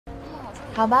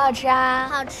好不好吃啊？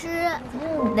好吃。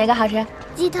哪个好吃？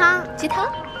鸡汤。鸡汤。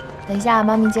等一下，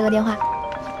妈咪接个电话。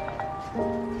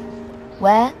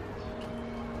喂？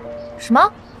什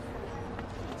么？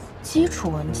基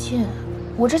础文件？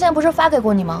我之前不是发给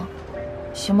过你吗？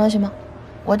行吧，行吧，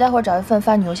我待会儿找一份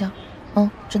发你邮箱。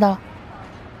知道了。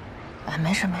哎，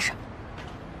没事没事。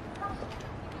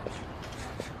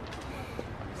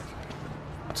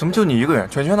怎么就你一个人？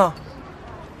圈圈呢？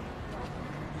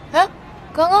哎，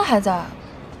刚刚还在，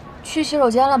去洗手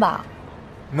间了吧？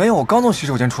没有，我刚从洗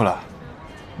手间出来。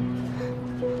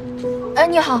哎，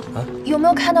你好，有没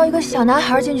有看到一个小男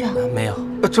孩进去？没有。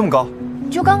这么高？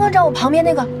就刚刚站我旁边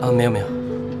那个。没有没有。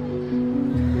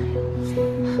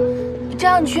这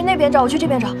样你去那边找，我去这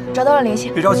边找，找到了联系。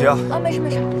别着急啊。没事没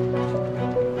事。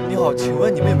你好，请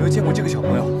问你们有没有见过这个小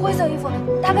朋友？灰色衣服，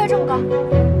大概这么高。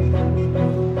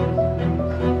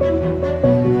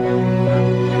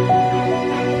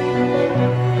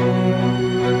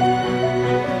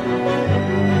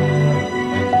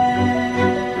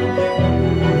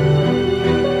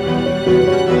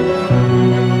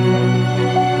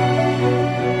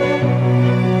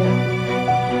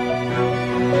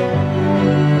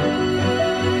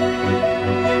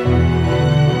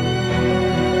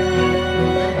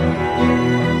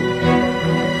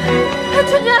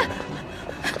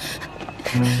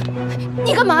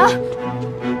你干嘛？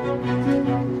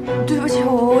对不起，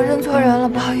我认错人了，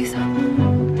不好意思。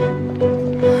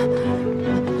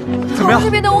怎么样？我这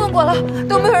边都问过了，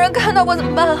都没有人看到过，怎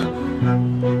么办啊？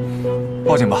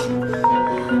报警吧。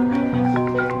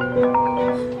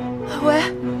喂。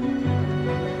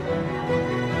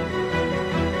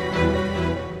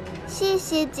谢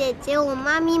谢姐姐，我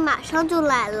妈咪马上就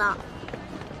来了。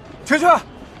圈圈。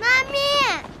妈咪，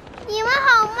你们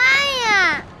好慢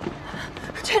呀！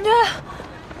圈圈，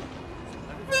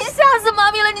你吓死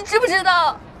妈咪了，你知不知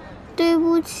道？对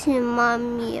不起，妈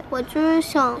咪，我就是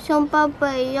想像爸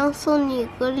爸一样送你一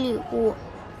个礼物，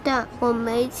但我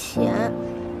没钱。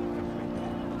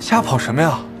瞎跑什么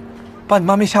呀？把你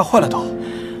妈咪吓坏了都。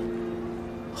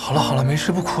好了好了，没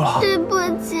事，不哭了。对不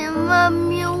起，妈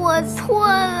咪，我错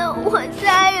了，我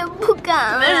再也不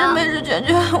敢了。没事，圈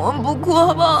圈，我们不哭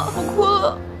好不好？不哭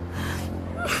了。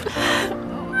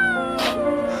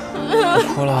不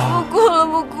哭了，不哭了，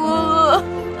不哭了，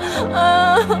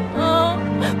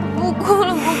不哭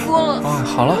了，不哭了。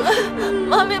好了。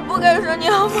妈咪不该说你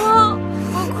好不好？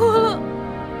不哭了。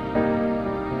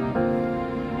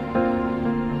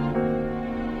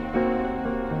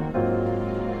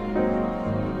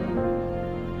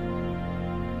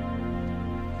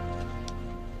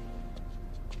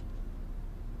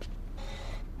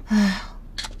哎，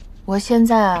我现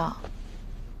在啊。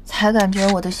才感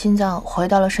觉我的心脏回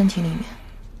到了身体里面。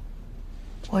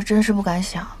我真是不敢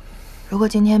想，如果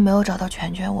今天没有找到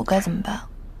圈圈，我该怎么办？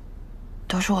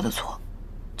都是我的错，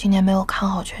今天没有看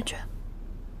好圈圈。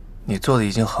你做的已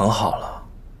经很好了，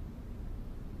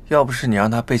要不是你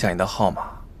让他背下你的号码，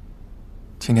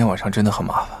今天晚上真的很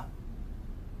麻烦。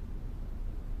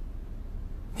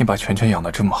你把圈圈养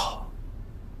得这么好，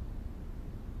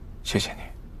谢谢你。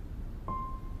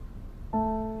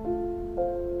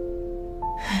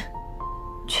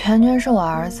圈圈是我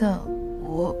儿子，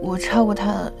我照顾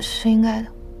他是应该的。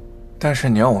但是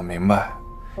你让我明白，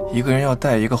一个人要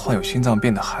带一个患有心脏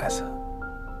病的孩子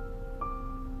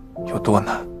有多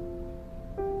难，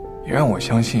也让我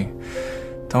相信，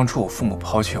当初我父母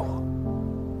抛弃我，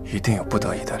一定有不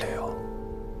得已的理由。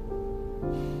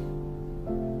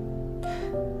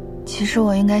其实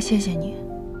我应该谢谢你，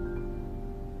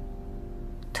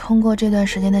通过这段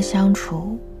时间的相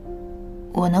处，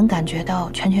我能感觉到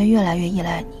圈圈越来越依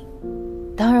赖你。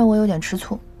当然我有点吃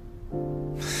醋，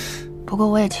不过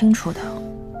我也清楚的，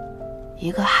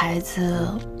一个孩子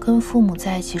跟父母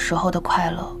在一起时候的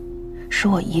快乐，是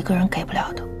我一个人给不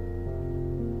了的。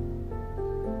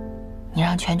你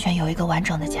让圈圈有一个完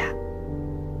整的家，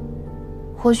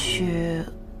或许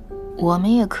我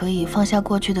们也可以放下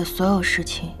过去的所有事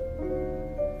情，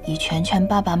以圈圈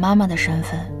爸爸妈妈的身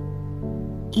份，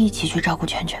一起去照顾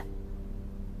圈圈。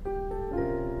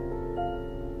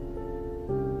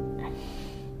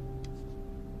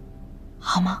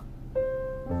好吗？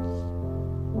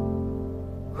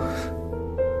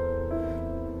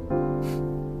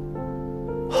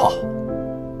好。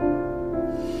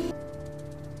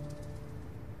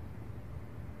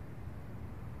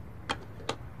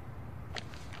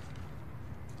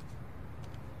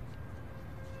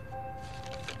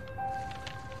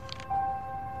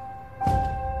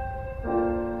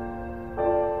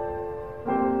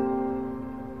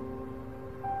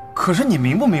可是你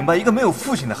明不明白，一个没有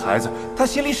父亲的孩子，他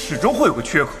心里始终会有个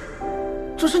缺口，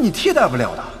这是你替代不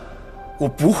了的。我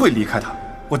不会离开他，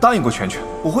我答应过全全，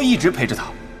我会一直陪着他。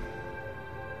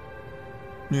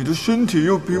你的身体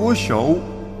又比我小，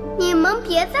你们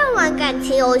别再玩感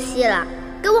情游戏了，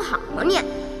给我好好念。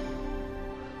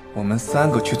我们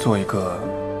3个去做一个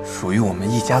属于我们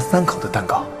一家3口的蛋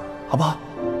糕，好不好？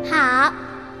好。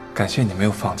感谢你没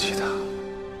有放弃他，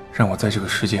让我在这个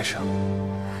世界上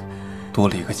多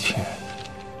了一个亲人。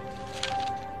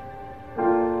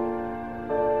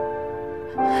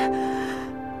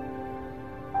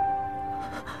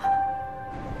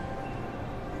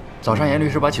早上严律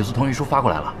师把起诉同意书发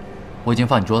过来了，我已经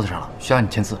放你桌子上了，需要你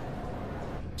签字。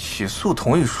起诉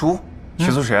同意书？起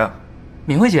诉谁啊？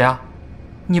敏慧姐啊，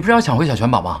你不是要抢回小泉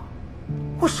宝吗？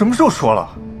我什么时候说了？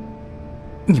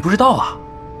你不知道啊？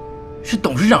是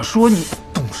董事长说你。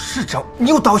董事长，你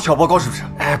又打我小报告是不是？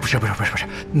哎，不是，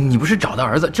你不是找到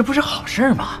儿子，这不是好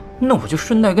事吗？那我就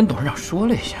顺带跟董事长说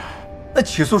了一下。那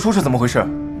起诉书是怎么回事？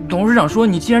董事长说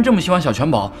你既然这么喜欢小泉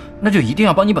宝，那就一定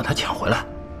要帮你把他抢回来。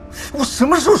我什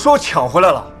么时候说我抢回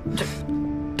来了？这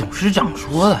董事长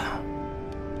说的。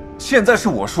现在是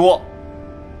我说，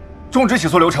终止起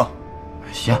诉流程。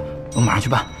行，我马上去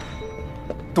办。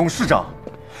董事长，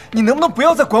你能不能不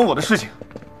要再管我的事情？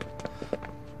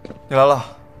你来了。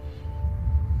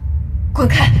滚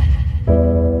开！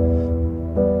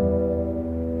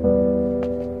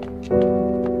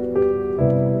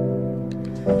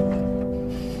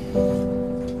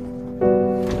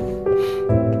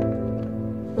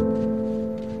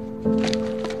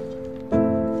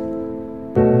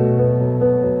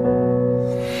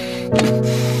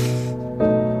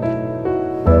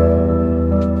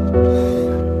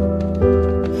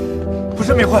不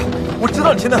是敏慧，我知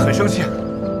道你现在很生气，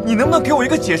你能不能给我一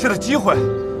个解释的机会？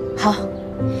好，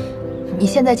你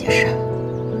现在解释，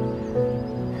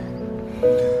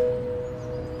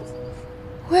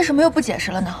为什么又不解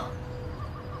释了呢？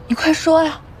你快说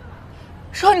呀！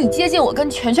说你接近我跟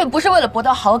全全不是为了博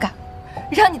得好感，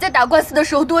让你在打官司的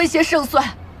时候多一些胜算。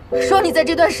说你在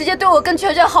这段时间对我跟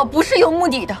全全好不是有目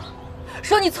的的，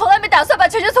说你从来没打算把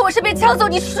全全从我身边抢走。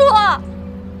你说啊！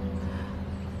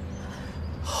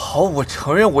好，我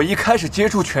承认我一开始接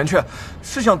触全全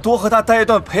是想多和他待一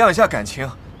段，培养一下感情。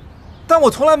但我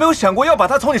从来没有想过要把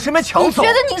他从你身边抢走。你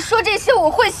觉得你说这些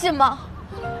我会信吗？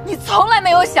你从来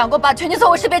没有想过把全全从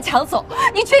我身边抢走，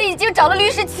你却已经找了律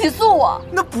师起诉我。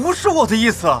那不是我的意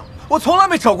思，我从来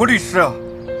没找过律师。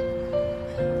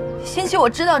欣琪，我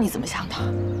知道你怎么想的，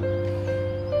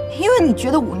因为你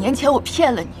觉得5年前我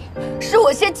骗了你，是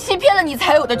我先欺骗了你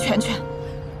才有的全全，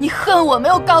你恨我没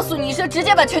有告诉你，是直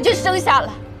接把全全生下来。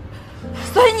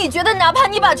所以你觉得哪怕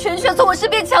你把全全从我身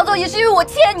边抢走，也是因为我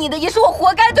欠你的，也是我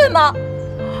活该，对吗？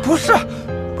不是，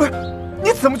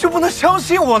你怎么就不能相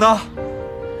信我呢？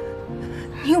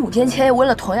你5年前也问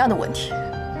了同样的问题，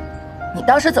你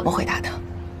当时怎么回答的？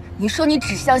你说你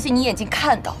只相信你眼睛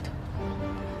看到的。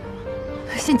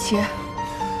欣琪，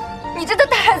你真的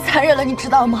太残忍了，你知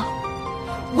道吗？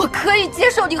我可以接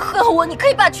受你恨我，你可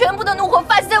以把全部的怒火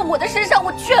发泄在我的身上，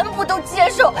我全部都接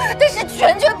受，但是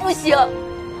全全不行。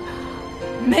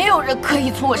没有人可以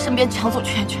从我身边抢走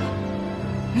全全，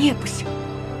你也不行。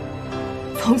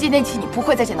从今天起，你不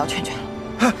会再见到全全了。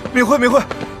哎，敏慧，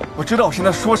我知道我现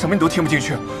在说什么你都听不进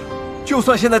去。就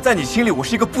算现在在你心里我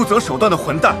是一个不择手段的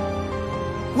混蛋，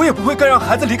我也不会干让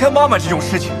孩子离开妈妈这种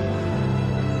事情。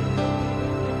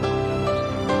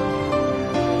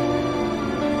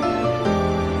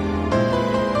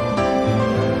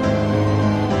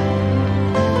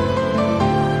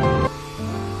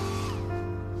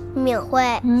敏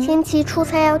慧，星期出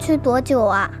差要去多久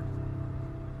啊？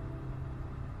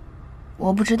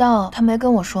我不知道，他没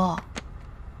跟我说。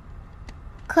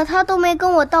可他都没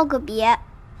跟我道个别。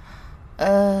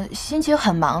欣琪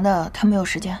很忙的，他没有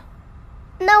时间。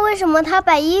那为什么他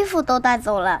把衣服都带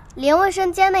走了，连卫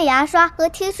生间的牙刷和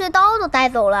剃须刀都带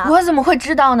走了？我怎么会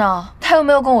知道呢？他又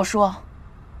没有跟我说。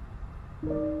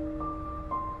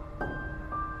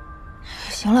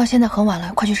行了，现在很晚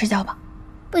了，快去睡觉吧。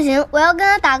不行，我要跟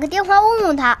他打个电话问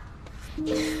问他。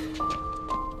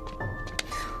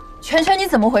全全，你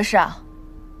怎么回事啊？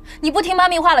你不听妈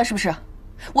咪话了是不是？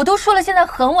我都说了，现在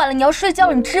很晚了，你要睡觉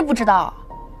了，你知不知道？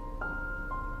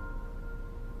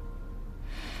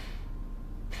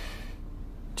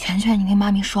全全，你跟妈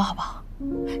咪说好不好？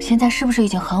现在是不是已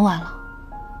经很晚了？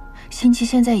欣琪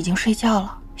现在已经睡觉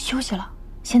了，休息了，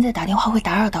现在打电话会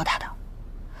打扰到他的。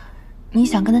你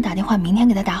想跟他打电话，明天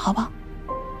给他打，好不好？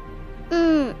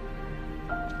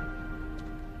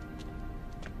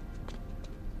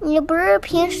你不是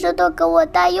平时都给我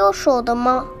戴右手的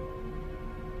吗？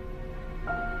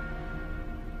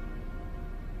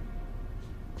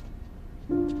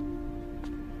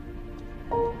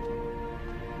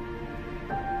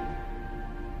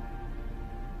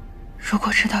如果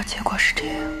知道结果是这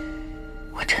样，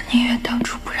我真宁愿当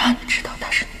初不让你知道他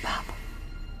是你爸爸。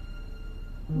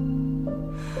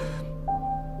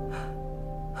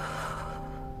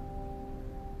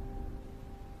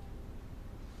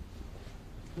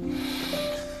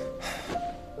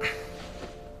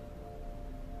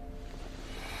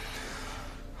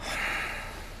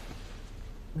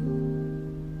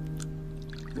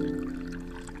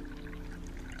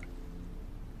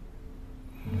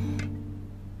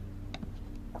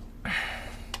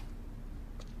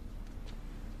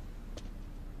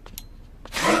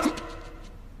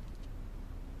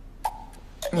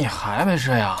你还没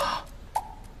睡啊？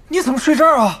你怎么睡这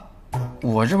儿啊？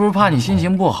我这不是怕你心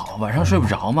情不好，晚上睡不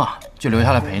着嘛，就留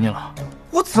下来陪你了。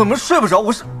我怎么睡不着？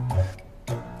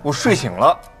我睡醒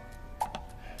了。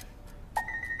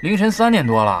凌晨3点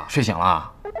多了，睡醒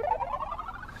了？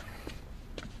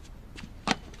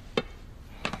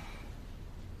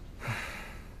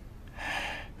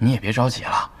你也别着急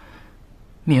了，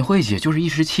敏慧姐就是一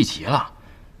时气急了，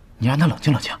你让她冷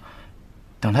静冷静，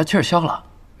等她气儿消了，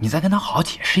你再跟她好好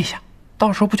解释一下，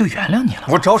到时候不就原谅你了吗？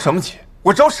我着什么急？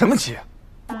我着什么急？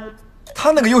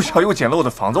他那个又小又简陋的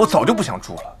房子，我早就不想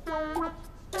住了。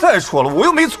再说了，我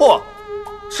又没错，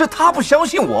是他不相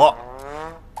信我。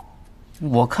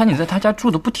我看你在他家住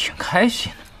的不挺开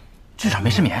心的，至少没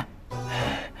失眠。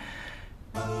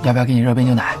要不要给你热杯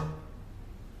牛奶？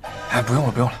哎，不用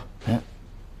了，不用了。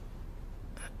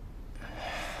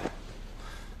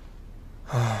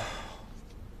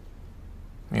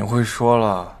敏慧说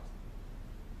了，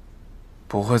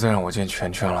不会再让我见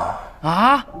全全了。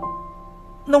啊？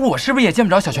那我是不是也见不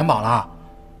着小全宝了？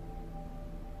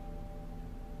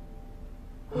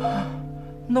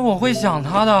那我会想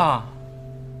他的。